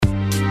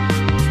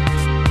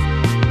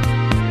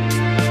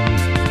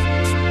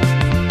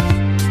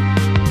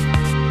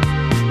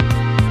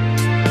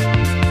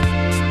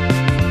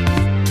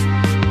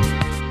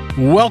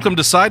Welcome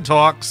to Side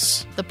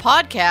Talks. The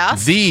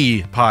podcast.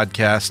 The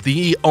podcast.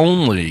 The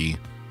only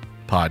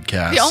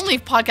podcast. The only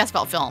podcast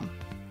about film.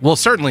 Well,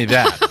 certainly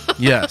that.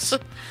 Yes.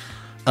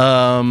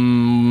 Yeah,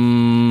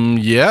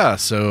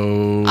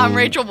 so... I'm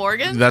Rachel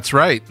Morgan. That's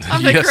right.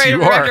 I'm the yes, creative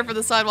you director are. for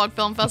the Sidewalk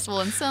Film Festival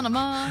and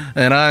Cinema.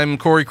 And I'm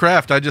Corey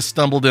Kraft. I just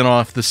stumbled in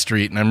off the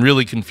street, and I'm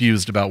really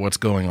confused about what's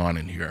going on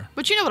in here.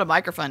 But you know what a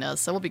microphone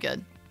is, so we'll be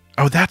good.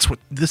 Oh, that's what...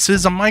 This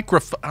is a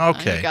microphone.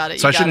 Okay. You got it,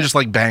 so you I shouldn't got it. just,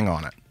 like, bang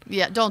on it.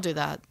 Yeah, don't do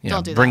that. Yeah,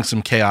 Don't do bring that.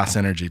 some chaos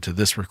energy to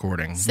this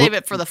recording. Save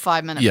it for the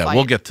 5-minute Yeah, fight.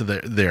 we'll get to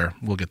there.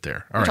 We'll get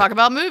there. All We'll right. talk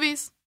about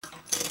movies.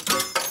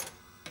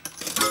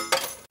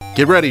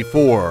 Get ready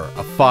for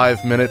a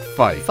 5-minute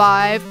fight.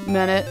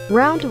 5-minute.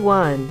 Round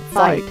 1.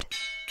 Fight.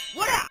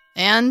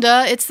 And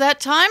it's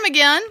that time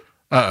again.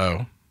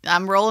 Uh-oh.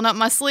 I'm rolling up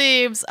my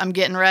sleeves. I'm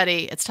getting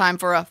ready. It's time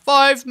for a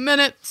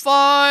 5-minute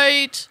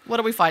fight. What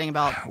are we fighting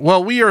about?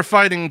 Well, we are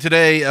fighting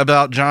today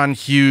about John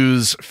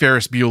Hughes'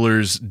 Ferris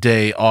Bueller's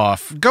Day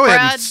Off. Go ahead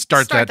Brad, and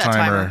start that that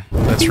timer.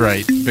 That's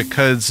right,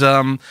 because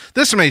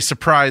this may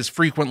surprise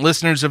frequent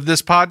listeners of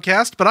this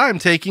podcast, but I'm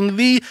taking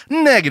the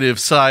negative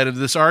side of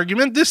this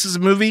argument. This is a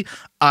movie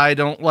I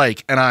don't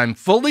like, and I'm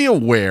fully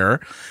aware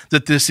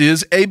that this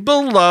is a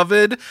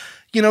beloved,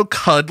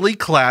 cuddly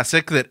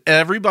classic that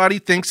everybody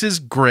thinks is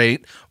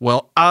great.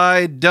 Well,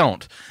 I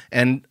don't.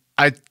 And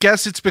I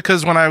guess it's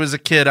because when I was a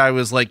kid, I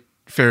was like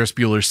Ferris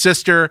Bueller's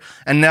sister.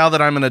 And now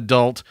that I'm an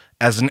adult,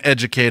 as an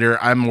educator,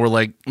 I'm more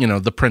like,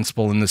 the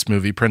principal in this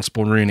movie,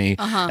 Principal Rooney.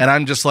 And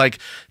I'm just like,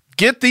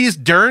 get these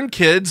darn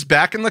kids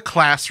back in the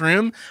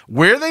classroom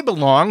where they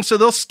belong so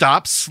they'll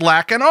stop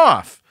slacking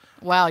off.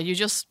 Wow, you've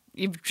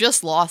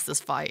just lost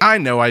this fight. I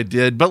know I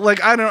did, but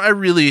I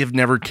really have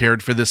never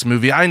cared for this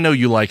movie. I know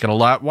you like it a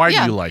lot. Why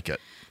do you like it?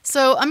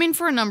 So,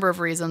 for a number of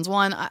reasons.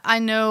 One, I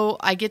know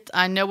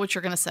what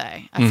you're going to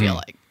say. I feel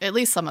like at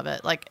least some of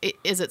it. Like,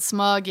 is it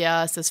smug?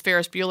 Yes. Is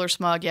Ferris Bueller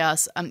smug?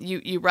 Yes.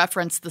 You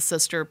referenced the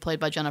sister played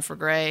by Jennifer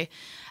Grey.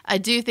 I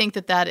do think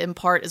that in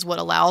part is what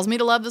allows me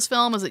to love this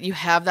film, is that you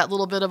have that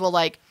little bit of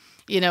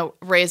a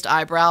raised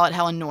eyebrow at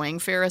how annoying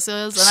Ferris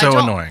is. And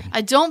annoying.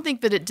 I don't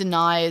think that it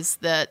denies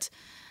that.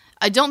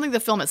 I don't think the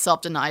film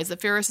itself denies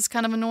that Ferris is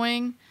kind of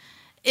annoying.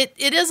 It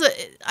is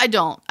I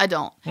don't.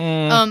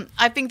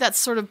 I think that's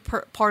sort of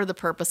part of the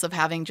purpose of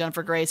having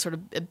Jennifer Grey sort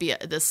of be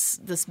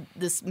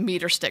this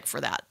meter stick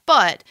for that.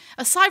 But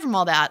aside from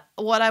all that,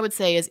 what I would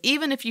say is,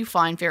 even if you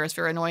find Ferris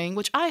very annoying,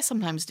 which I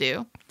sometimes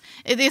do,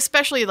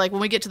 especially like when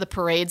we get to the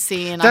parade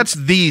scene. That's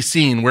the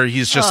scene where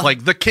he's just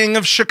like the king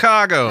of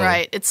Chicago.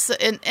 Right. It's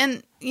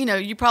and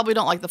you probably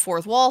don't like the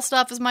fourth wall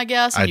stuff, is my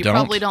guess. And you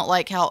probably don't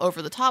like how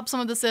over the top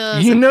some of this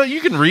is. You can read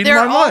my mind. There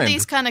are all mind.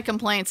 these kind of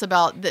complaints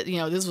about that.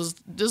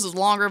 This is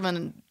longer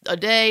than a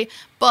day.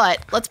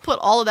 But let's put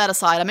all of that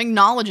aside. I'm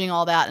acknowledging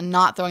all that and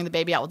not throwing the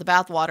baby out with the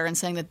bathwater and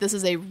saying that this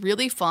is a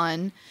really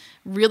fun,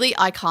 really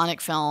iconic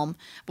film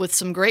with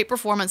some great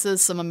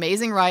performances, some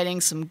amazing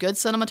writing, some good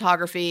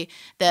cinematography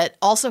that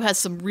also has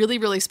some really,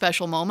 really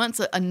special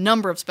moments, a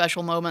number of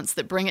special moments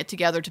that bring it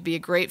together to be a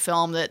great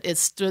film that has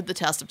stood the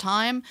test of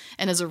time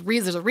and there's a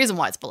reason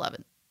why it's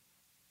beloved.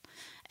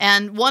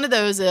 And one of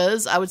those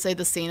is, I would say,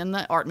 the scene in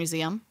the art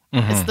museum.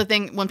 It's the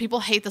thing, when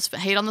people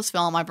hate on this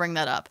film, I bring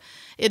that up.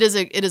 It is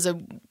a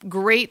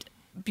great,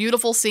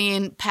 beautiful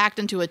scene packed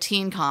into a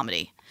teen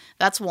comedy.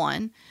 That's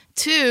one.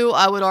 Two,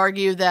 I would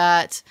argue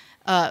that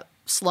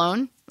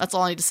Sloane, that's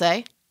all I need to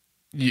say.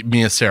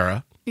 Mia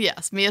Sara.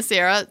 Yes, Mia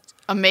Sara,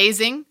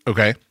 amazing.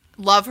 Okay.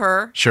 Love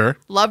her. Sure.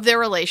 Love their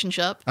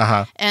relationship.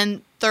 Uh-huh.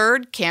 And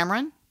third,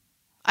 Cameron.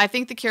 I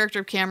think the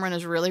character of Cameron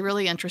is really,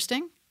 really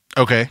interesting.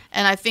 Okay.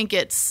 And I think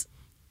it's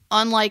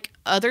unlike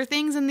other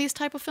things in these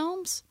type of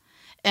films.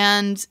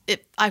 And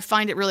I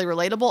find it really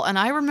relatable. And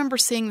I remember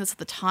seeing this at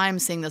the time,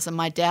 and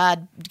my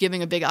dad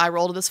giving a big eye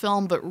roll to this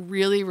film, but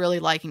really, really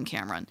liking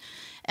Cameron.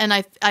 And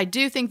I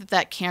do think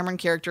that Cameron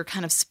character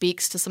kind of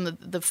speaks to some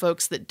of the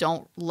folks that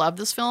don't love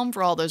this film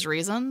for all those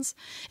reasons.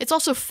 It's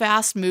also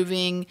fast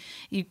moving.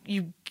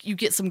 You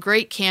get some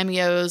great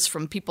cameos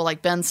from people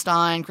like Ben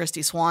Stein,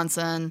 Christy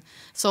Swanson,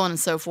 so on and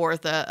so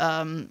forth.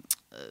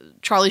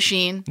 Charlie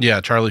Sheen.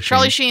 Yeah, Charlie Sheen.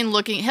 Charlie Sheen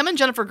him and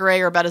Jennifer Grey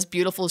are about as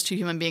beautiful as two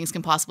human beings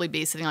can possibly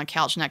be, sitting on a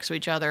couch next to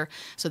each other.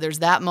 So there's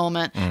that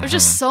moment. There's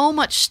just so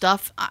much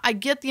stuff. I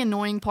get the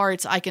annoying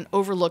parts. I can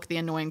overlook the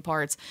annoying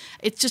parts.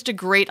 It's just a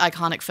great,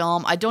 iconic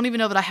film. I don't even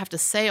know that I have to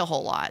say a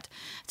whole lot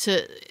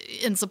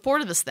in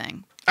support of this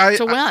thing.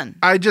 To win.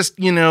 I just,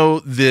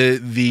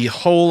 the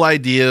whole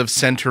idea of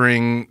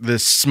centering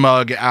this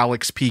smug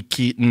Alex P.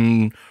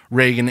 Keaton,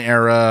 Reagan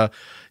era,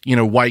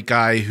 white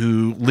guy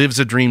who lives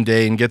a dream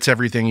day and gets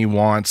everything he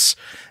wants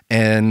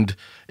and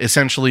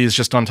essentially is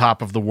just on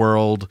top of the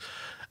world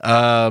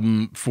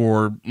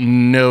for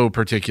no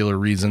particular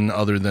reason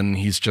other than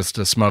he's just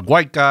a smug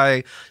white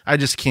guy. I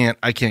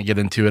can't get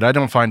into it. I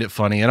don't find it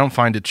funny. I don't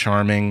find it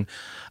charming.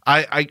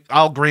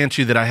 I'll grant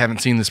you that I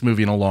haven't seen this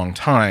movie in a long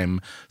time,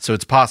 so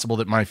it's possible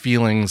that my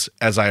feelings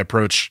as I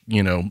approach,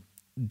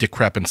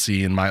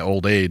 decrepancy in my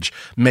old age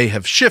may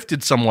have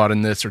shifted somewhat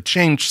in this or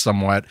changed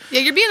somewhat.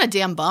 Yeah, you're being a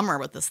damn bummer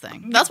with this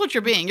thing. That's what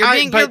you're being. You're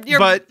But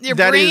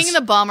bringing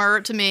the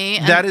bummer to me.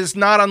 And that is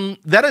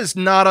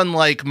not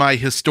unlike my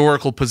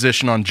historical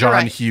position on John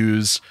Right.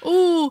 Hughes.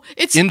 Ooh,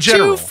 it's in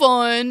general. too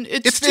fun.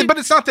 But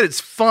it's not that it's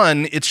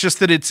fun. It's just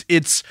that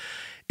it's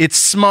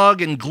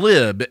smug and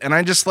glib, and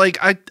I just like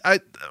I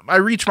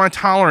reach my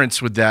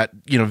tolerance with that,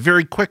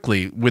 very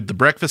quickly with The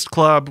Breakfast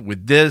Club.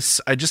 With this,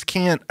 I just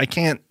can't.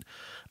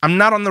 I'm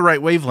not on the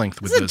right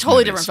wavelength with This is a those totally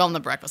movies. different film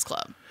than Breakfast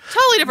Club.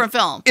 Totally different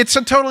film. It's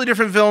a totally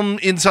different film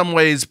in some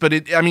ways, but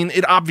it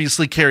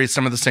obviously carries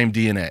some of the same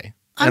DNA.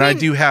 I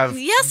do have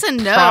yes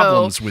and no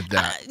problems with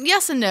that.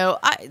 Yes and no.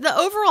 The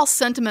overall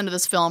sentiment of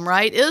this film,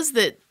 right, is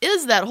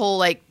that whole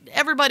like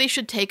everybody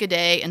should take a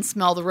day and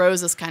smell the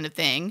roses kind of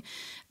thing.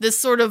 This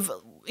sort of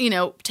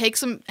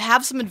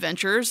have some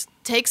adventures,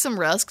 take some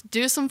risks,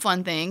 do some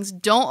fun things.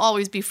 Don't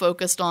always be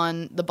focused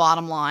on the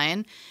bottom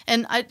line.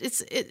 And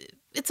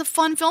it's a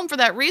fun film for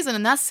that reason,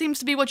 and that seems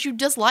to be what you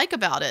dislike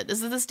about it.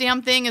 Is that this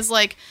damn thing is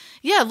like,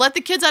 yeah, let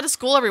the kids out of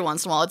school every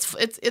once in a while.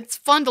 It's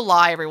fun to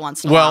lie every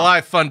once in a while. Well, I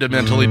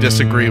fundamentally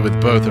disagree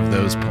with both of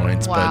those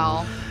points.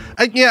 Wow.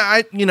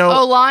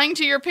 But lying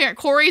to your parent.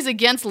 Corey's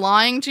against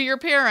lying to your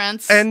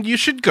parents. And you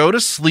should go to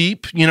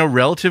sleep,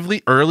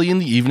 relatively early in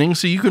the evening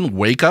so you can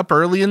wake up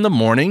early in the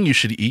morning. You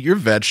should eat your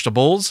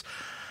vegetables.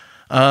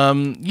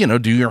 Do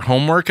your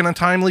homework in a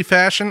timely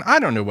fashion. I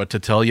don't know what to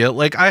tell you.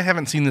 Like, I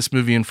haven't seen this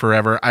movie in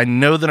forever. I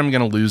know that I'm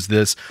going to lose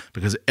this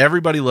because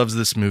everybody loves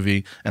this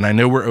movie, and I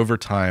know we're over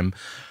time.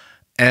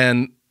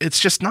 And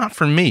it's just not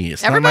for me.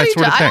 It's not my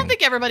sort of thing. I don't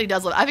think everybody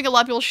does it. I think a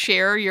lot of people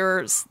share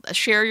your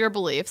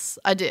beliefs.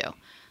 I do.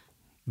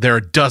 There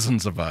are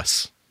dozens of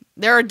us.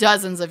 There are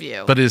dozens of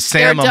you. But is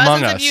Sam among us? There are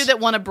dozens of you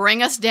that want to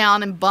bring us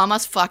down and bum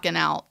us fucking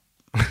out.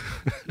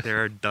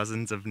 There are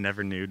dozens of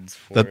never nudes.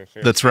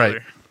 That's right.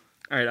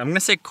 All right, I'm gonna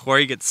say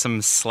Corey gets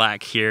some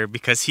slack here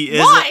because he is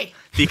Why?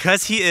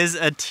 Because he is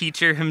a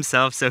teacher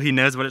himself, so he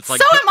knows what it's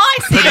like. So am I,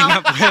 Sam.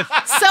 Up with.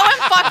 So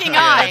am fucking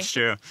Yeah, I. that's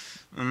true.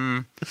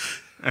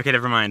 Okay,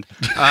 never mind.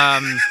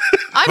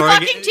 I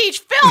fucking teach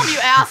film, you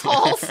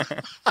assholes.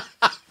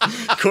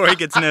 Corey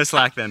gets no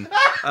slack then.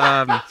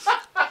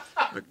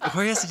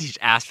 Corey has to teach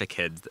ASFA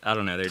kids. I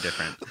don't know, they're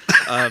different.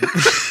 I'm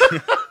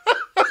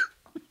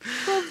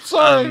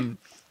sorry.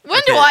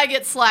 When do I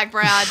get slack,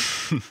 Brad?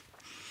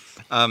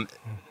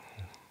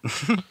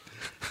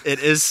 It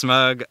is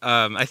smug.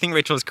 I think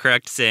Rachel is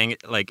correct saying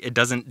it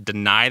doesn't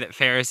deny that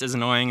Ferris is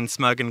annoying and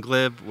smug and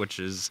glib, which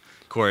is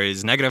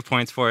Corey's negative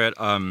points for it.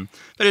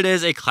 But it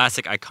is a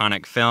classic,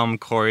 iconic film.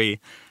 Corey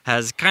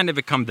has kind of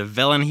become the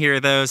villain here,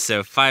 though,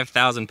 so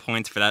 5,000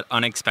 points for that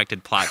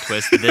unexpected plot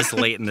twist this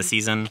late in the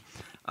season.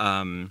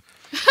 And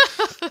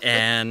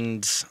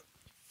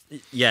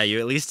yeah,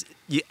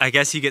 I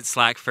guess you get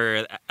slack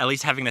for at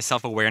least having the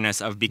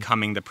self-awareness of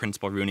becoming the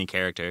Principal Rooney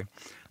character.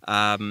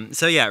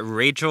 So yeah,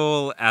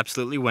 Rachel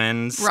absolutely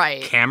wins.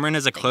 Right. Cameron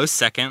is a close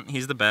second.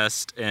 He's the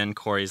best, and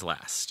Corey's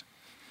last.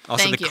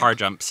 Also, Thank the you. car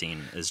jump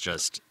scene is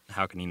just,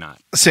 how can you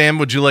not? Sam,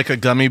 would you like a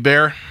gummy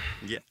bear?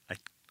 Yeah,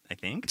 I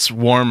think. It's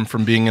warm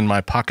from being in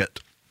my pocket.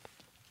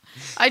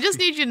 I just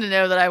need you to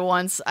know that I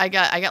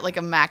got like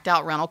a macked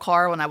out rental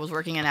car when I was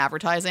working in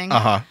advertising.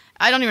 Uh-huh.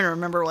 I don't even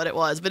remember what it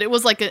was, but it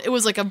was like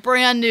a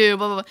brand new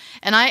blah, blah, blah.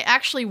 And I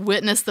actually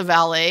witnessed the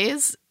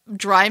valets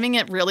driving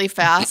it really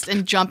fast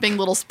and jumping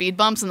little speed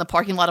bumps in the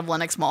parking lot of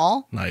Lenox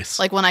Mall. Nice.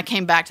 Like when I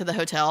came back to the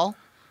hotel.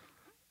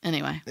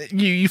 Anyway.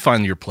 You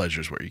find your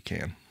pleasures where you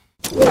can.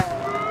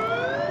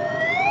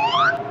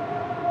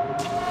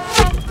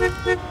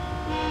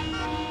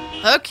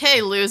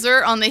 Okay,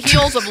 loser. On the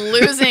heels of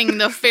losing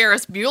the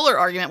Ferris Bueller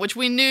argument, which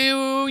we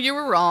knew you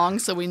were wrong,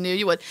 so we knew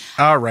you would.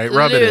 All right,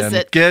 rub it lose in.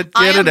 it. Get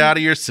it out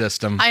of your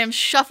system. I am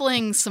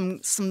shuffling some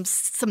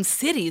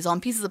cities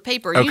on pieces of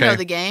paper. Okay. You know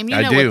the game. You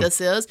I know do. what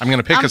this is. I'm going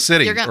to pick a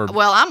city. I'm going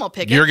to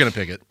pick it. You're going to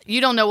pick it. You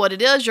don't know what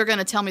it is. You're going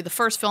to tell me the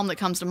first film that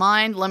comes to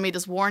mind. Let me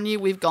just warn you.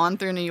 We've gone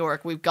through New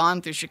York. We've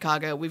gone through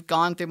Chicago. We've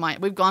gone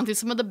through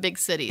some of the big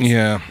cities.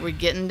 Yeah. We're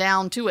getting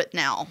down to it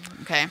now.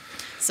 Okay.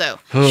 So,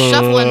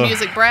 shuffling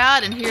music,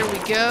 Brad, and here we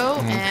go.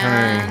 Okay.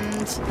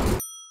 And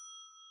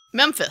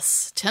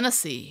Memphis,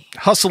 Tennessee.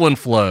 Hustle and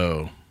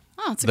Flow.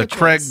 Oh, it's a The good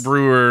Craig choice.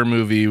 Brewer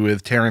movie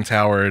with Terrence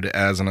Howard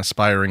as an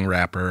aspiring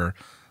rapper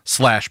 /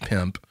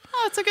 pimp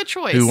Oh, it's a good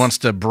choice. who wants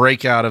to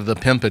break out of the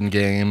pimpin'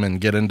 game and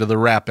get into the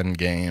rapping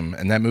game.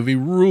 And that movie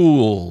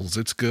rules.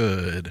 It's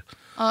good.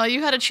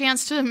 You had a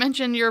chance to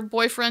mention your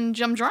boyfriend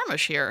Jim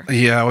Jarmusch here.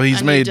 Yeah, well, he's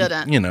and made, you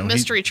didn't. he-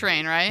 Mystery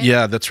Train, right?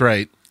 Yeah, that's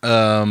right.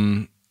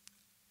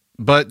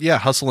 But yeah,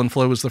 Hustle and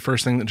Flow was the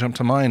first thing that jumped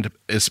to mind,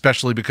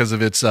 especially because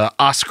of its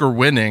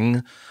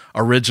Oscar-winning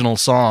original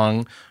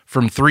song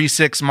from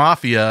 3-6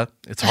 Mafia.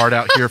 It's hard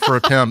out here for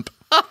a pimp.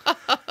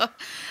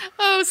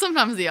 Oh,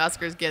 sometimes the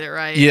Oscars get it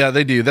right. Yeah,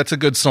 they do. That's a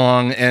good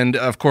song. And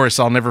of course,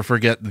 I'll never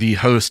forget the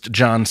host,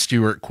 Jon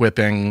Stewart,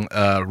 quipping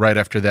right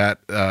after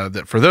that,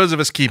 that for those of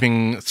us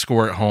keeping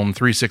score at home,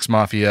 3-6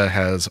 Mafia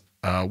has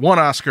 1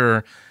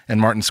 Oscar,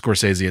 and Martin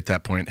Scorsese at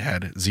that point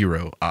had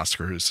 0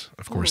 Oscars.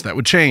 Of course, that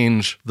would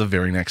change the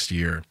very next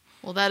year.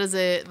 Well, that is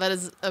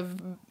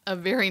a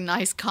very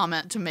nice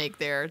comment to make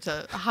there,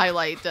 to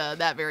highlight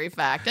that very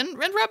fact and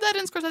rub that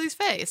in Scorsese's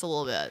face a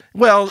little bit.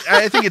 Well,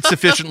 I think it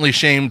sufficiently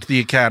shamed the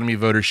Academy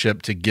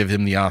votership to give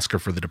him the Oscar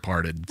for The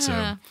Departed.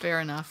 So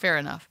Fair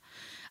enough.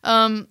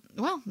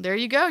 Well, there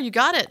you go. You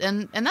got it.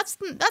 And that's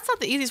not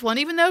the easiest one,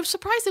 even though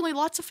surprisingly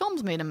lots of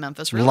films made in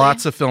Memphis, really.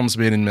 Lots of films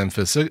made in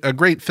Memphis. A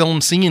great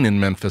film scene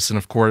in Memphis. And,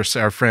 of course,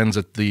 our friends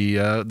at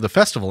the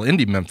festival,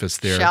 Indie Memphis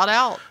there. Shout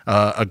out.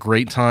 A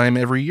great time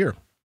every year.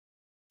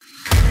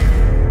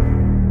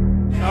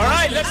 All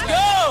right, let's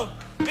go.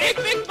 Big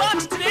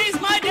bucks. Today's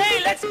my day.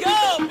 Let's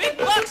go. Big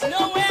bucks.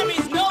 No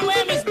whammies.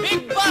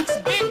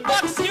 Big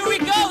bucks. Here we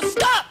go.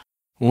 Stop.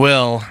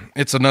 Well,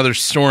 it's another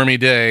stormy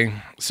day,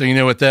 so you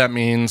know what that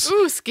means.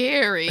 Ooh,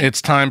 scary.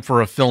 It's time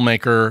for a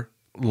filmmaker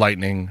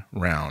lightning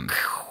round.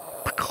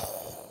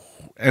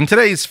 And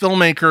today's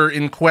filmmaker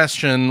in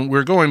question,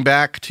 we're going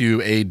back to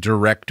a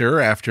director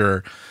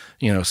after,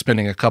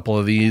 spending a couple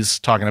of these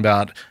talking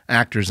about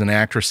actors and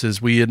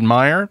actresses we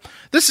admire.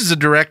 This is a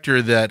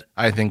director that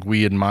I think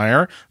we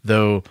admire,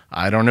 though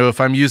I don't know if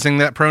I'm using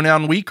that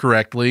pronoun we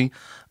correctly.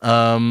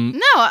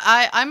 No,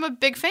 I'm a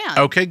big fan.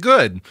 Okay,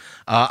 good.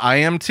 I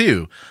am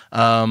too.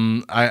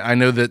 I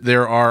know that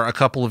there are a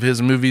couple of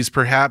his movies,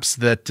 perhaps,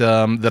 that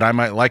I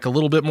might like a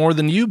little bit more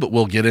than you, but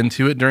we'll get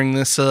into it during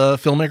this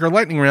filmmaker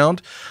lightning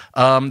round.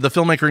 The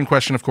filmmaker in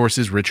question, of course,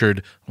 is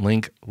Richard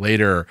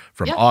Linklater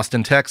from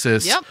Austin,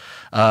 Texas. Yep.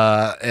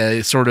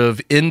 A sort of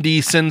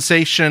indie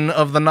sensation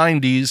of the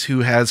 90s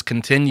who has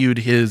continued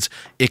his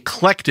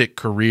eclectic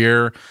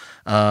career,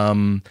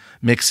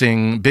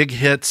 mixing big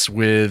hits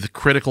with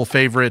critical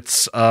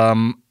favorites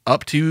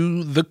up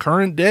to the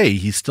current day.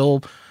 He's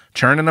still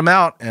churning them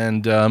out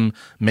and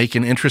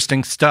making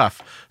interesting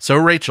stuff. So,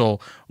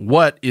 Rachel,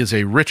 what is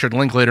a Richard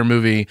Linklater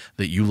movie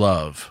that you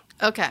love?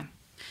 Okay.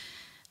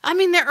 I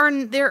mean, there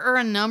are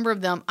a number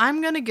of them.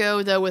 I'm going to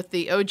go, though, with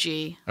the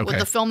OG, with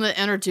the film that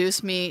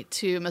introduced me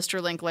to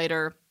Mr.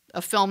 Linklater,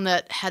 a film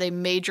that had a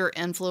major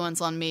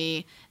influence on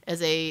me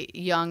as a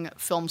young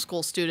film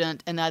school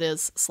student, and that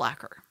is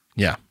Slacker.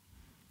 Yeah.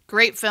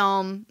 Great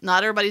film.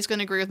 Not everybody's going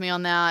to agree with me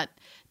on that.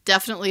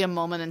 Definitely a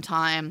moment in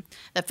time.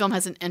 That film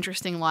has an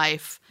interesting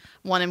life,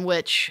 one in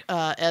which,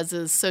 as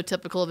is so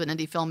typical of an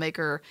indie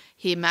filmmaker,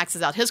 he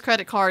maxes out his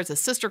credit cards,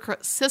 his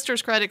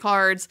sister's credit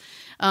cards,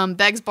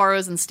 begs,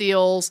 borrows, and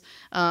steals,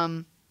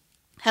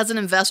 has an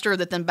investor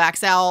that then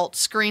backs out,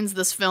 screens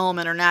this film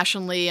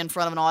internationally in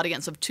front of an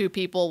audience of 2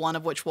 people, one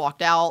of which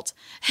walked out,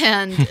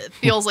 and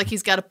feels like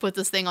he's got to put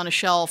this thing on a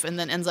shelf, and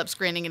then ends up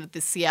screening it at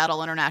the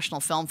Seattle International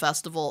Film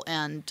Festival,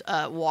 and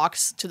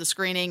walks to the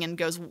screening and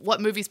goes,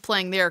 "What movie's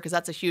playing there?" Because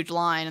that's a huge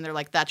line, and they're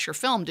like, "That's your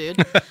film,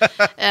 dude."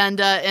 and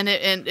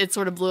it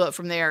sort of blew up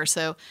from there.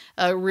 So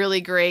a really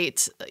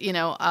great,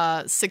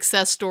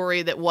 success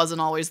story that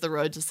wasn't always the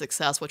road to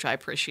success, which I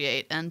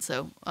appreciate. And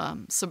so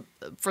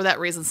for that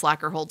reason,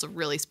 Slacker holds a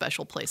really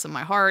special place in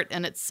my heart.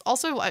 And it's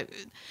also,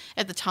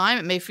 at the time,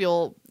 it may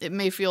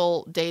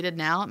feel dated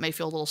now. It may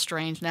feel a little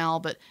strange now,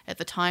 but at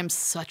the time,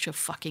 such a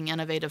fucking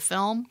innovative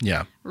film.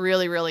 Yeah.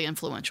 Really, really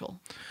influential.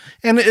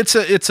 And it's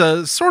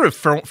a sort of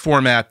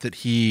format that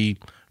he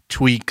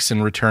tweaks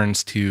and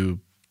returns to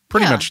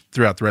pretty much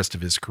throughout the rest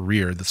of his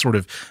career. The sort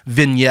of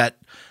vignette,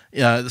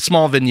 the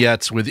small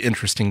vignettes with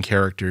interesting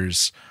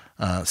characters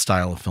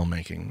style of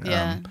filmmaking.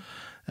 Yeah.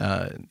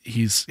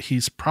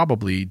 He's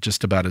probably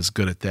just about as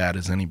good at that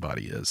as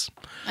anybody is.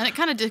 And it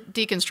kind of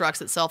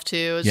deconstructs itself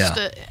too. It's just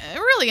a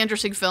really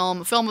interesting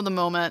film of the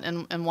moment,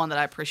 and one that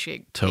I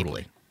appreciate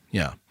totally. Deeply.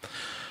 Yeah.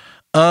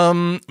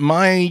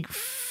 My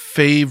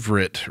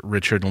favorite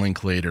Richard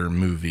Linklater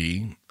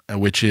movie,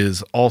 which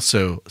is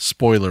also,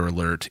 spoiler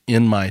alert,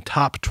 in my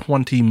top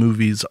 20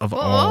 movies of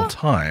all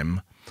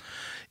time,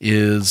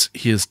 is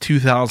his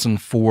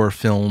 2004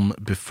 film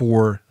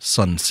Before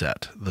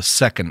Sunset, the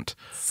second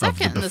of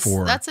the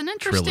Before That's an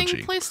interesting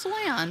trilogy. Place to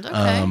land.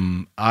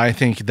 Okay. I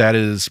think that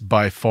is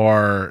by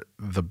far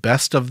the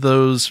best of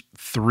those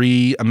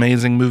 3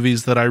 amazing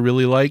movies that I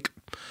really like.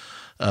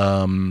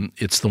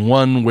 It's the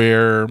one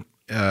where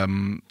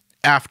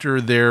after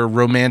their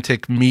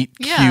romantic meet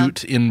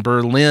cute in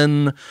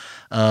Berlin,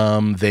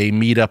 they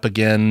meet up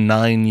again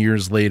 9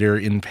 years later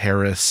in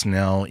Paris,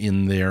 now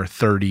in their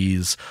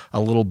 30s, a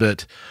little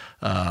bit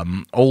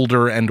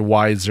older and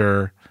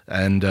wiser,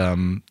 and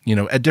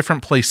at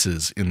different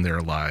places in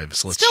their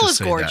lives. Let's Still just is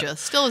say gorgeous. that.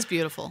 Still is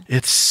beautiful.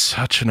 It's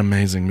such an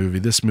amazing movie.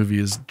 This movie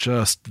is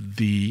just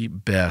the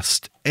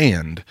best,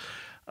 and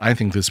I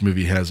think this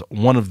movie has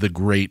one of the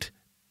great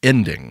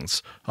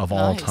endings of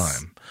all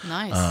time.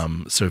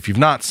 Nice. So if you've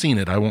not seen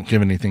it, I won't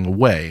give anything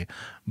away.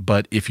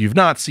 But if you've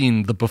not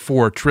seen the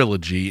Before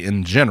trilogy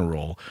in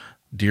general,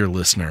 dear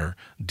listener,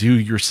 do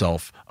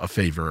yourself a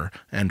favor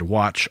and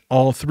watch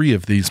all 3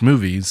 of these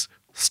movies.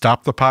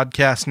 Stop the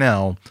podcast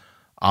now.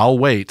 I'll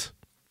wait.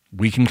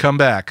 We can come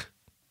back.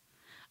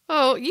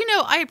 Oh,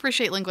 I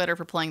appreciate Linklater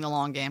for playing the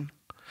long game.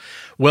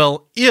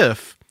 Well,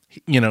 if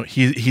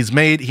he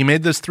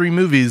made those 3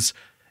 movies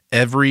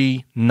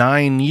every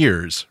 9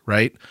 years,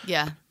 right?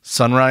 Yeah.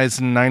 Sunrise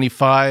in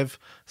 95,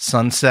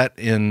 Sunset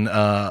in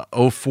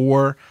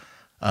 04,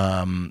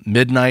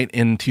 Midnight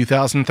in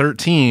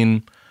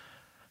 2013.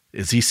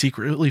 Is he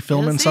secretly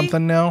filming Is he?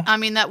 something now? I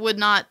mean, that would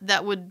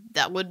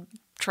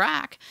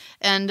track.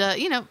 And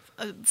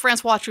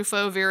Francois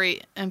Truffaut,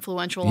 very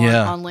influential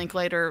on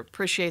Linklater.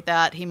 Appreciate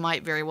that. He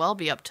might very well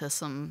be up to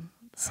some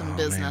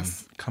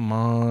business. Man. Come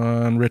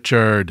on,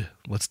 Richard.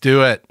 Let's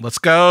do it. Let's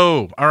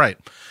go. All right.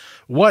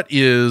 What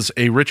is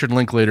a Richard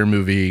Linklater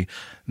movie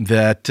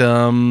that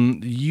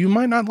you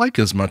might not like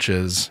as much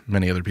as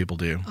many other people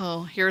do?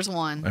 Oh, here's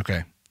one.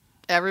 Okay.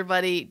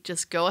 Everybody,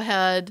 just go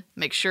ahead.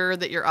 Make sure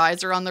that your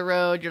eyes are on the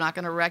road. You're not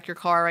going to wreck your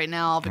car right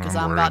now because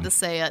I'm about to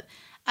say it.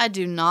 I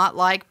do not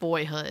like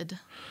Boyhood.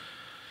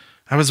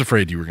 I was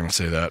afraid you were going to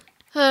say that.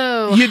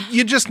 Oh.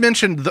 You just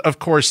mentioned, of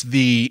course,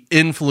 the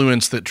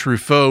influence that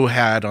Truffaut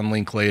had on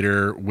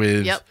Linklater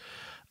with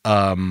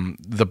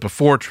the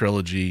Before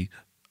trilogy.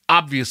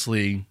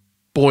 Obviously,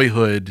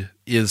 Boyhood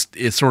is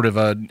sort of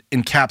an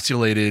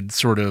encapsulated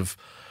sort of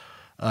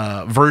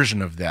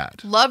version of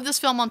that. Love this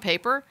film on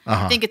paper.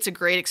 I think it's a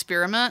great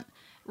experiment.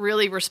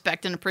 Really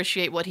respect and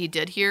appreciate what he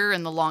did here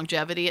and the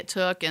longevity it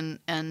took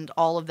and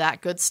all of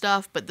that good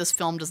stuff. But this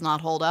film does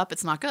not hold up.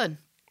 It's not good.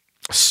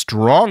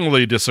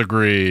 Strongly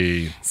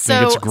disagree. So,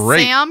 think it's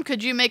great. Sam,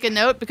 could you make a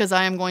note? Because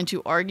I am going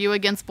to argue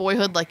against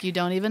Boyhood like you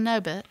don't even know,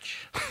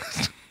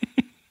 bitch.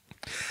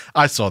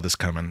 I saw this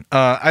coming.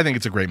 I think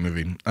it's a great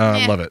movie.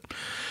 Love it.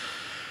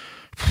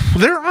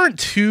 There aren't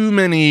too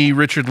many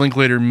Richard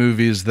Linklater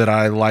movies that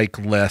I like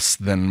less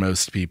than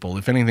most people.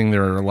 If anything,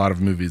 there are a lot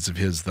of movies of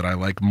his that I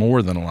like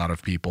more than a lot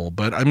of people.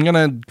 But I'm going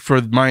to, for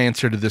my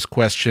answer to this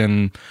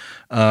question,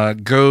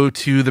 go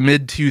to the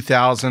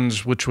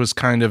mid-2000s, which was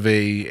kind of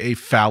a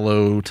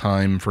fallow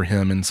time for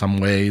him in some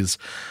ways.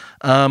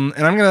 And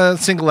I'm going to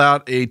single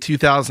out a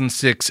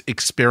 2006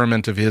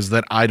 experiment of his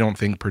that I don't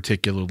think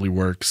particularly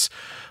works.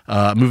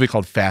 A movie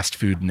called Fast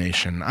Food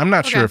Nation. I'm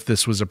not sure if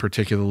this was a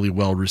particularly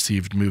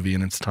well-received movie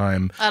in its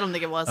time. I don't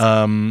think it was.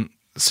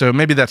 So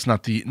maybe that's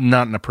not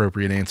an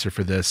appropriate answer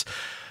for this.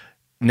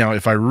 Now,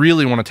 if I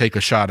really want to take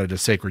a shot at a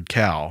sacred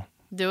cow,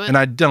 do it. And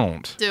I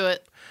don't. Do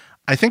it.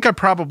 I think I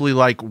probably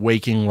like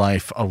Waking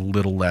Life a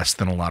little less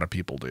than a lot of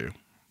people do.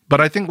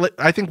 But I think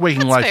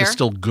Waking Life is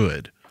still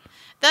good.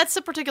 That's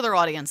a particular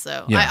audience,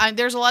 though. Yeah.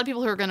 There's a lot of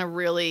people who are going to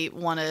really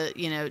want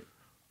to,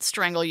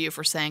 strangle you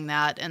for saying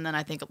that, and then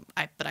I think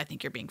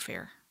you're being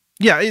fair.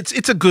 Yeah,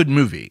 it's a good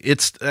movie.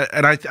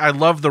 And I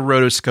love the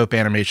rotoscope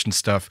animation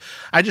stuff.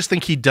 I just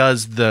think he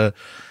does the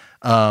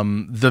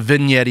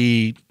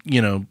vignette-y,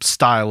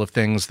 style of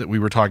things that we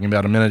were talking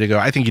about a minute ago.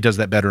 I think he does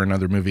that better in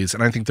other movies,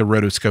 and I think the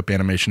rotoscope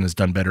animation is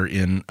done better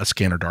in A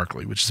Scanner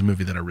Darkly, which is a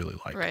movie that I really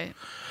like. Right.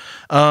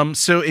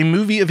 So a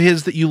movie of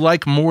his that you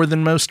like more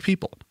than most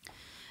people.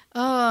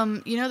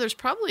 There's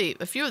probably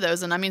a few of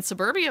those, and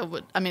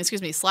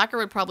Slacker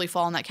would probably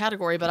fall in that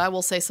category, but I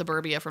will say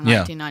Suburbia from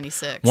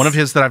 1996. One of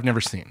his that I've never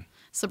seen.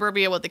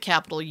 Suburbia with the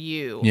capital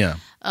U. Yeah.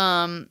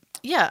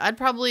 I'd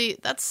probably,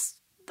 that's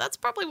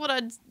probably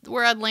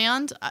where I'd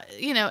land,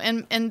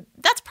 and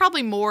that's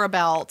probably more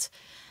about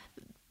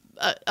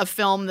a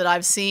film that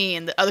I've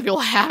seen that other people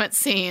haven't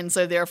seen,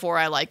 so therefore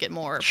I like it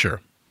more.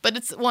 Sure. But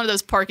it's one of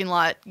those parking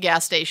lot,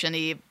 gas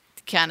station-y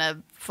kind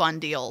of fun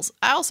deals.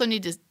 I also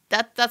need to...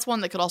 That's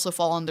one that could also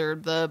fall under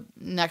the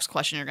next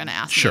question you're going to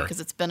ask me, because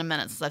it's been a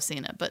minute since I've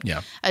seen it. But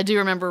I do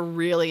remember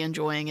really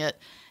enjoying it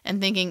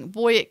and thinking,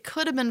 boy, it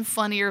could have been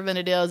funnier than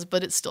it is,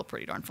 but it's still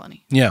pretty darn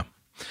funny. Yeah.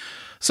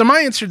 So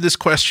my answer to this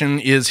question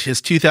is his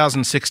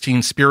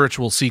 2016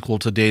 spiritual sequel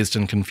to Dazed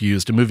and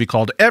Confused, a movie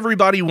called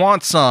Everybody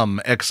Wants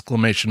Some! ! So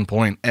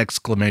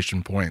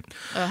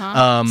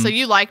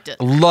you liked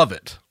it. Love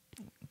it.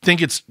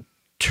 Think it's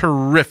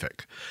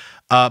terrific.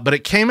 But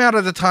it came out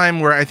at a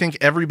time where I think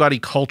everybody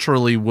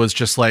culturally was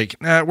just like,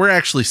 we're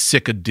actually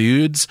sick of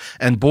dudes.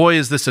 And boy,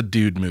 is this a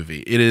dude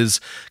movie. It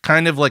is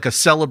kind of like a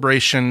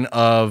celebration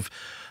of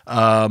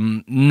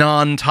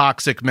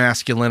non-toxic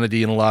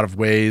masculinity in a lot of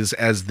ways,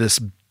 as this,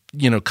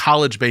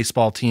 college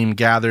baseball team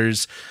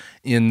gathers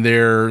in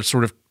their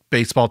sort of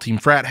baseball team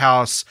frat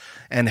house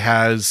and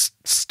has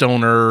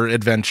stoner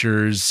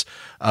adventures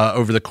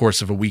over the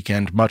course of a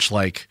weekend, much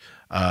like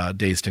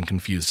Dazed and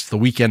Confused. It's the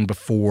weekend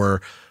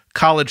before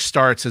college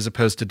starts, as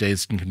opposed to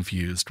Dazed and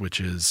Confused, which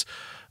is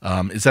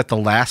that the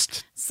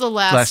last? It's the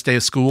last day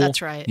of school.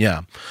 That's right.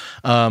 Yeah.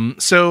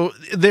 So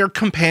they're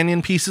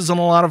companion pieces in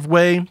a lot of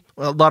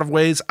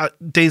ways.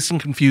 Dazed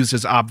and Confused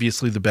is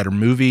obviously the better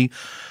movie,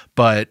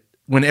 but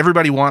when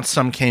Everybody Wants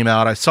Some came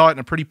out, I saw it in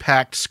a pretty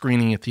packed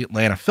screening at the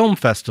Atlanta Film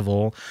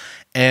Festival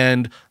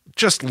and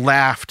just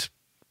laughed,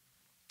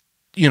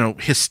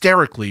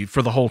 hysterically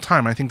for the whole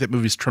time. I think that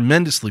movie's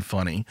tremendously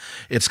funny.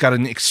 It's got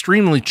an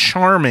extremely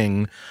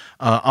charming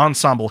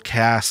ensemble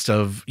cast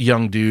of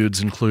young dudes,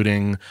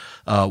 including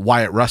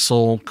Wyatt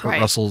Russell, Kurt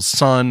Russell's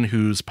son,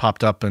 who's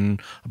popped up in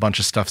a bunch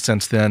of stuff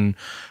since then.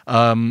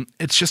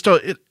 It's just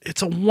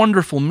it's a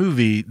wonderful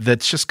movie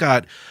that's just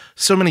got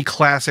so many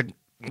classic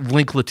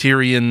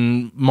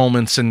Linklaterian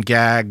moments and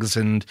gags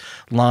and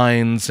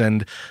lines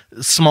and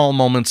small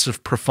moments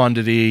of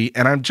profundity.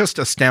 And I'm just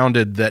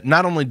astounded that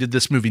not only did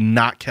this movie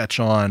not catch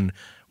on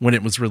when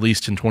it was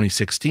released in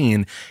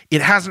 2016,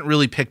 it hasn't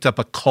really picked up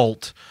a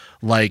cult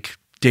like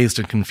Dazed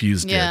and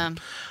Confused did.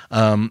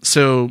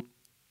 So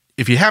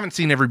if you haven't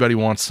seen Everybody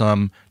Wants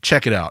Some,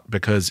 check it out,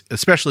 because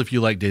especially if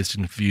you like Dazed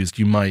and Confused,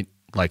 you might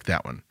like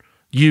that one.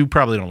 You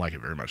probably don't like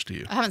it very much, do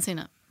you? I haven't seen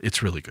it.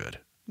 It's really good.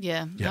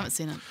 Yeah. I haven't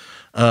seen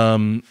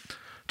it.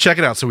 Check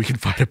it out so we can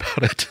fight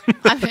about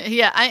it.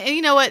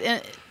 You know what?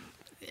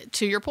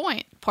 To your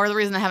point, part of the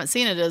reason I haven't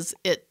seen it is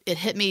it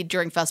hit me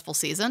during festival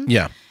season.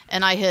 Yeah.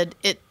 And I had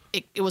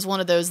it was one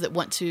of those that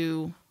went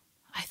to,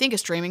 I think, a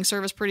streaming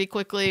service pretty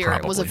quickly, or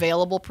it was Probably.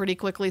 available pretty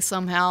quickly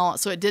somehow.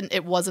 So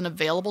it wasn't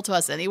available to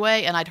us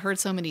anyway. And I'd heard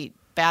so many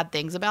bad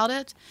things about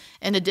it,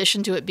 in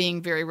addition to it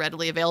being very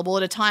readily available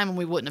at a time when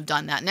we wouldn't have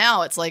done that.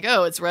 Now it's like,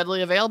 oh, it's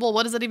readily available.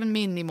 What does that even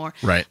mean anymore?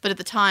 Right. But at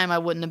the time I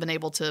wouldn't have been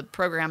able to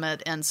program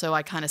it. And so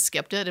I kind of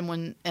skipped it.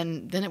 And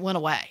then it went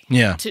away.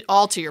 Yeah.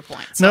 To your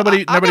point. So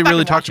Nobody I'll go back really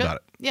and talked watch about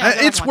it. Yeah. I'll go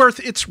back It's and watch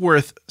it's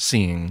worth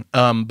seeing.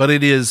 But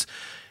it is,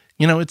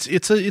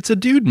 it's a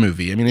dude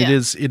movie. I mean, Yeah.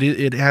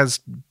 it has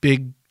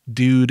big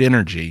dude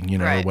energy, or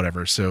Right.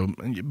 whatever. So,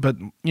 but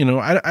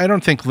I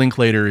don't think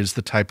Linklater is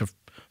the type of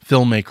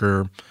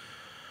filmmaker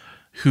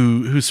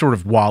who sort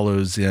of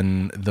wallows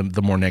in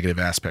the more negative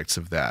aspects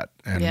of that.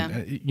 And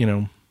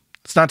Yeah.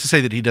 it's not to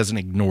say that he doesn't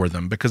ignore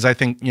them, because I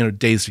think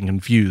Dazed and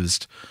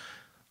Confused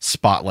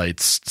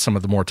spotlights some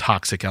of the more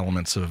toxic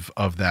elements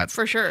of that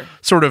For sure.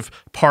 sort of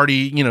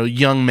party,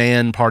 young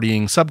man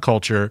partying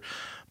subculture.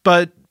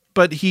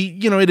 But he,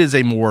 it is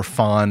a more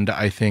fond,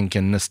 I think,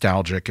 and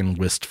nostalgic and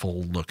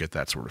wistful look at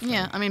that sort of thing.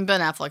 Yeah. I mean, Ben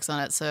Affleck's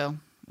on it, so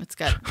it's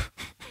got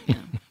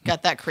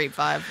got that creep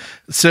vibe.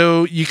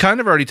 So you kind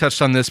of already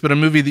touched on this, but a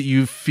movie that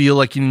you feel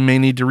like you may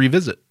need to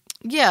revisit.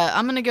 Yeah,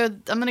 I'm gonna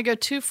go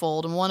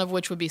twofold, and one of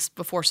which would be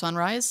Before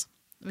Sunrise,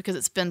 because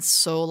it's been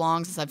so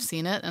long since I've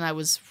seen it, and I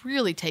was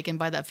really taken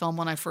by that film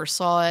when I first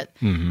saw it.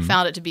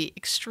 Found it to be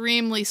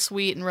extremely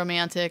sweet and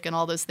romantic and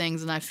all those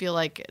things, and I feel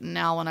like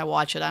now when I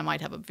watch it, I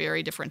might have a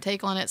very different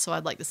take on it. So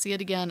I'd like to see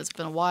it again. It's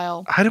been a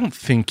while. I don't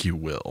think you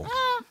will.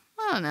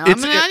 I don't know.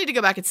 It's- I need to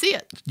go back and see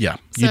it. Yeah,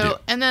 you do. So,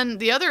 and then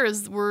the other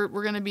is we're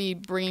going to be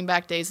bringing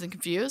back Dazed and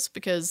Confused,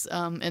 because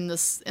in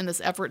this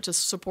effort to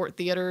support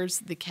theaters,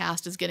 the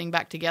cast is getting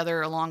back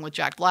together along with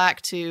Jack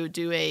Black to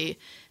do a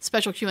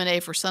special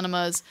Q&A for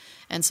cinemas,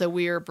 and so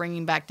we are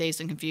bringing back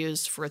Dazed and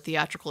Confused for a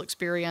theatrical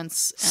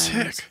experience.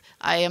 And Sick.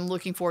 I am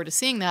looking forward to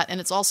seeing that, and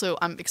it's also,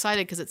 I'm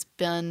excited because it's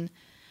been,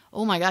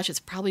 oh my gosh,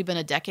 it's probably been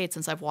a decade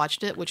since I've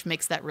watched it, which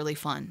makes that really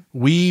fun.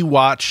 We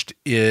watched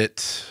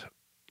it.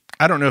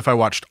 I don't know if I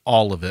watched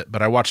all of it,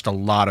 but I watched a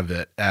lot of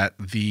it at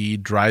the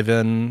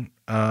Drive-In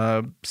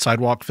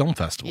Sidewalk Film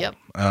Festival. Yep.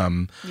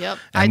 Yep. And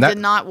I that- did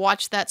not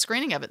watch that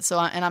screening of it,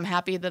 and I'm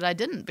happy that I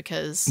didn't,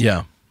 because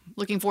Yeah.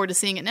 looking forward to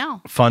seeing it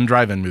now. Fun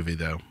drive-in movie,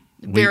 though.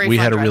 Very we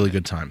fun had a really drive-in.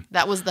 good time.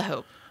 That was the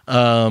hope.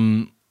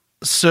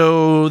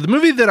 So the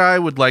movie that I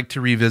would like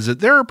to revisit,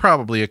 there are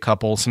probably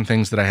some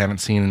things that I haven't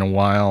seen in a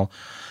while.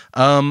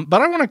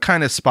 But I want to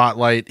kind of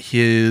spotlight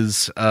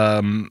his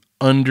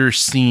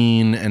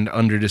underseen and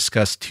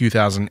underdiscussed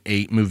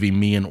 2008 movie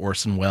Me and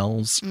Orson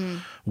Welles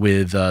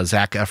with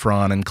Zac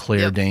Efron and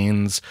Claire Yep.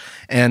 Danes.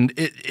 And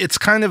it's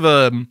kind of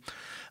a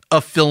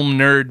film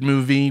nerd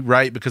movie,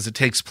 right? Because it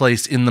takes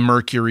place in the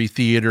Mercury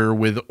Theater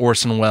with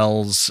Orson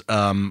Welles,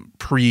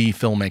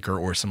 pre-filmmaker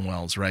Orson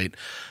Welles, right?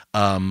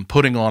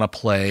 Putting on a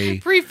play.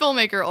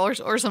 Pre-filmmaker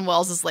Orson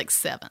Welles is like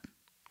 7.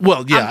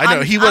 Well, yeah, I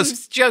know. He was I'm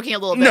joking a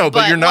little bit. no,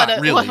 but you're not what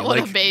a, really. What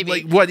like, a baby.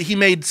 Like what he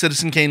made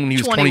Citizen Kane when he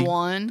was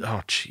 21.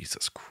 Oh,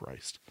 Jesus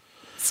Christ.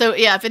 So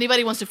yeah, if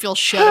anybody wants to feel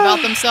shit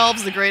about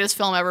themselves, the greatest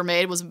film ever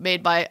made was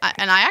made by,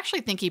 and I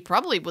actually think he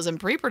probably was in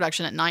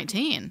pre-production at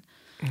 19.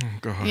 Oh,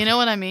 God. You know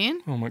what I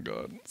mean? Oh, my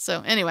God.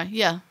 So anyway,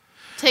 yeah,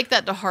 take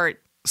that to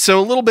heart.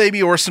 So little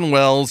baby Orson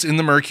Welles in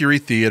the Mercury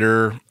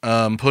Theater,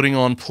 putting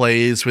on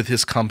plays with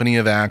his company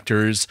of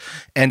actors,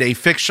 and a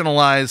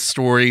fictionalized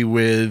story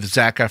with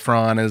Zac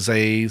Efron as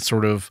a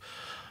sort of,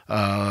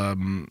 I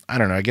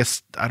don't know, I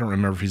guess, I don't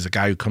remember if he's a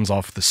guy who comes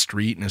off the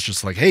street and is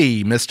just like,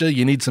 hey, mister,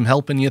 you need some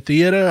help in your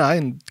theater?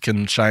 I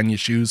can shine your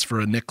shoes for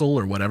a nickel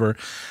or whatever.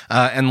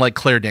 And like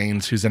Claire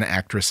Danes, who's an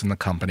actress in the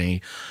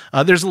company.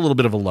 There's a little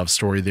bit of a love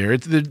story there.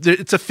 It's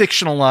a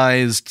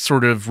fictionalized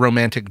sort of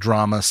romantic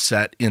drama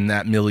set in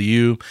that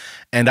milieu.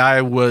 And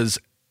I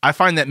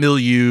find that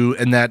milieu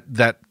and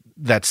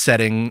that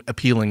setting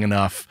appealing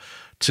enough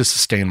to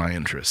sustain my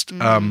interest.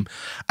 I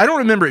don't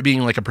remember it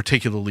being like a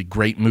particularly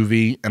great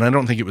movie, and I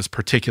don't think it was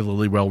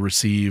particularly well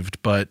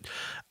received, but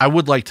I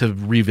would like to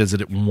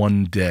revisit it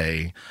one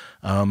day,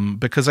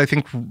 because I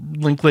think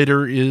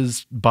Linklater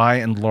is by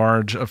and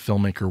large a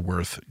filmmaker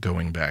worth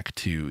going back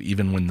to,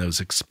 even when those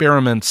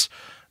experiments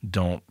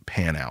don't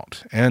pan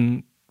out.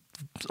 And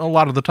a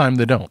lot of the time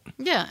they don't.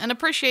 Yeah, and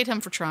appreciate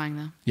him for trying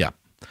though. Yeah.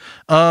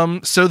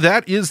 So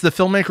that is the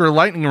filmmaker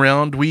lightning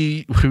round.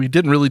 We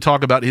didn't really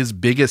talk about his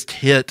biggest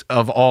hit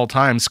of all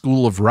time,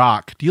 School of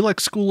Rock. Do you like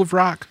School of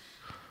Rock?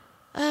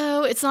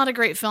 Oh, it's not a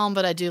great film,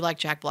 but I do like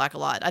Jack Black a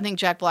lot. I think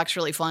Jack Black's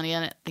really funny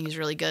in it. I think he's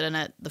really good in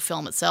it. The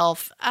film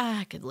itself,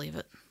 I could leave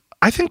it.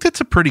 I think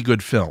that's a pretty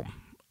good film.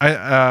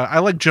 I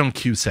like Joan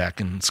Cusack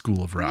in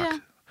School of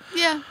Rock.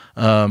 Yeah.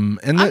 And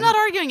I'm not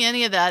arguing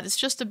any of that. It's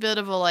just a bit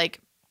of a like.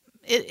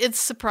 It's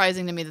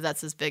surprising to me that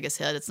that's his biggest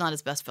hit. It's not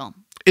his best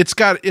film. It's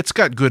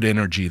got good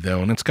energy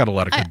though, and it's got a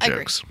lot of good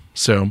jokes. Agree.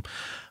 So,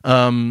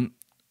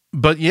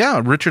 but yeah,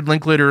 Richard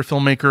Linklater, a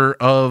filmmaker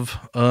of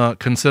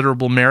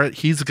considerable merit.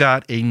 He's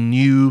got a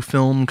new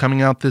film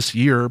coming out this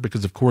year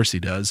because, of course, he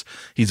does.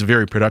 He's a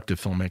very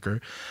productive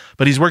filmmaker,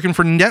 but he's working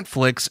for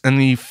Netflix,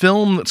 and the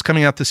film that's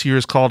coming out this year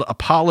is called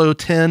Apollo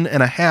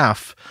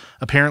 10.5.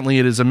 Apparently,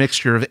 it is a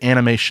mixture of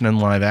animation and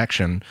live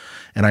action,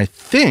 and I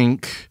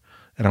think.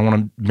 And I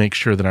want to make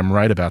sure that I'm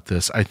right about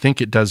this. I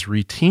think it does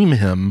reteam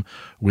him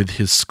with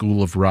his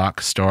School of Rock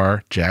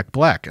star, Jack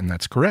Black, and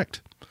that's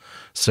correct.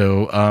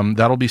 So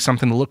that'll be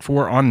something to look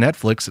for on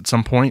Netflix at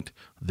some point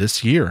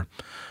this year.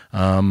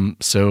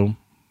 So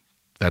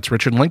that's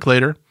Richard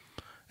Linklater,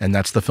 and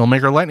that's the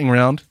Filmmaker Lightning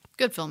Round.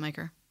 Good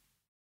filmmaker.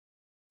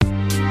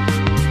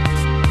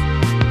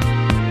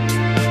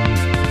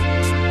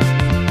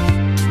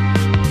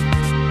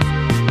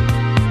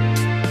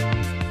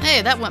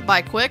 Hey, that went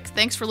by quick.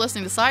 Thanks for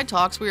listening to Side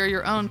Talks. We are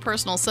your own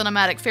personal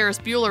cinematic Ferris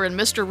Bueller and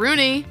Mr.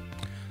 Rooney.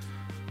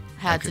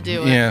 Had to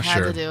do it. Yeah, Had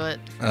sure. to do it.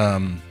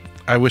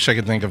 I wish I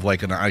could think of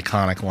like an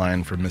iconic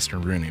line from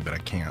Mr. Rooney, but I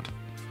can't.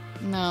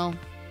 No.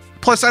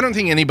 Plus, I don't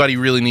think anybody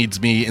really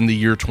needs me in the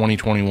year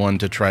 2021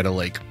 to try to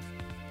like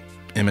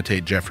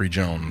imitate Jeffrey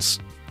Jones.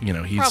 You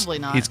know, he's Probably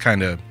not. He's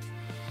kind of,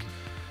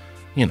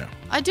 you know.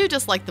 I do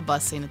just like the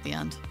bus scene at the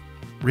end.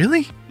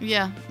 Really?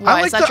 Yeah. Why?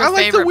 I Is that your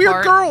like favorite the weird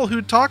part? girl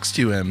who talks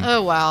to him.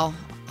 Oh, wow.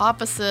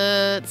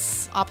 Opposite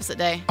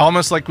day.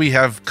 Almost like we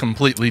have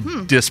completely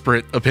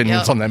disparate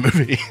opinions Yep. on that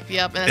movie.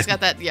 Yep, and it's got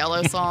that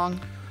yellow song.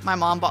 My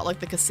mom bought like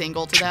the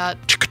single to that.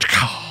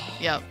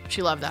 Yep,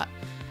 she loved that.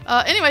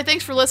 Anyway,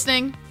 thanks for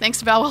listening. Thanks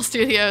to Valwell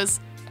Studios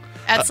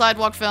at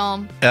Sidewalk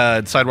Film.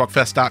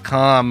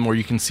 Sidewalkfest.com, where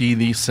you can see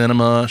the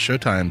cinema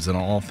showtimes and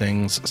all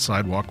things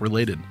sidewalk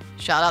related.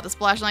 Shout out to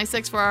Splash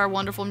 96 for our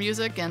wonderful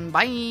music, and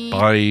bye.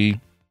 Bye.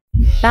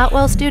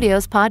 Boutwell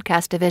Studios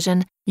Podcast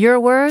Division. Your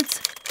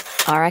words,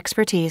 our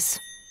expertise.